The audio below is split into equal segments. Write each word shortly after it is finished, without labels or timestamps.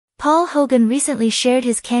Paul Hogan recently shared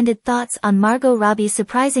his candid thoughts on Margot Robbie's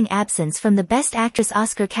surprising absence from the Best Actress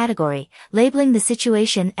Oscar category, labeling the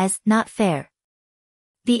situation as not fair.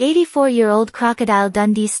 The 84-year-old Crocodile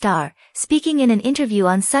Dundee star, speaking in an interview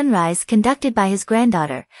on Sunrise conducted by his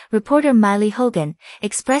granddaughter, reporter Miley Hogan,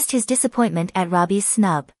 expressed his disappointment at Robbie's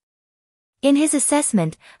snub. In his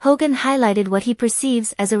assessment, Hogan highlighted what he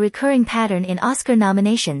perceives as a recurring pattern in Oscar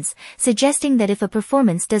nominations, suggesting that if a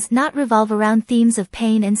performance does not revolve around themes of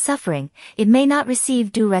pain and suffering, it may not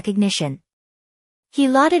receive due recognition. He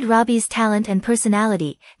lauded Robbie's talent and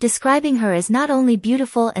personality, describing her as not only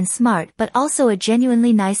beautiful and smart but also a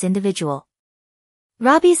genuinely nice individual.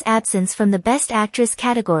 Robbie's absence from the Best Actress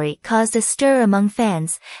category caused a stir among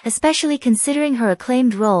fans, especially considering her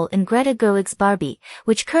acclaimed role in Greta Gerwig's Barbie,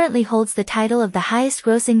 which currently holds the title of the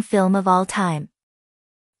highest-grossing film of all time.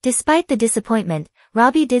 Despite the disappointment,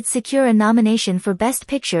 Robbie did secure a nomination for Best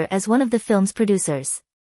Picture as one of the film's producers.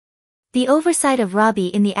 The oversight of Robbie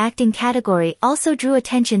in the acting category also drew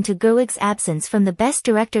attention to Gerwig's absence from the Best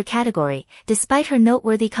Director category, despite her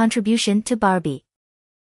noteworthy contribution to Barbie.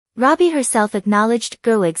 Robbie herself acknowledged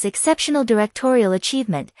Gerwig's exceptional directorial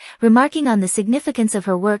achievement, remarking on the significance of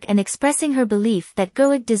her work and expressing her belief that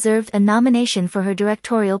Gerwig deserved a nomination for her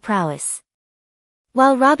directorial prowess.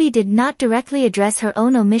 While Robbie did not directly address her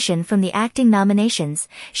own omission from the acting nominations,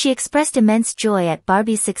 she expressed immense joy at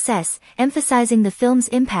Barbie's success, emphasizing the film's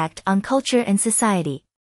impact on culture and society.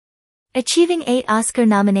 Achieving 8 Oscar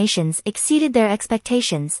nominations exceeded their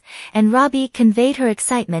expectations, and Robbie conveyed her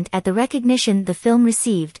excitement at the recognition the film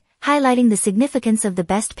received, highlighting the significance of the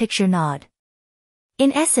Best Picture nod.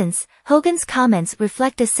 In essence, Hogan's comments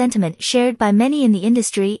reflect a sentiment shared by many in the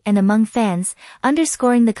industry and among fans,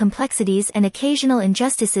 underscoring the complexities and occasional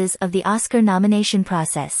injustices of the Oscar nomination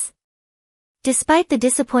process. Despite the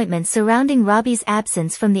disappointment surrounding Robbie's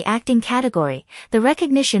absence from the acting category, the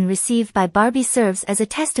recognition received by Barbie serves as a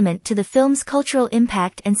testament to the film's cultural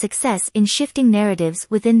impact and success in shifting narratives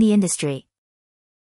within the industry.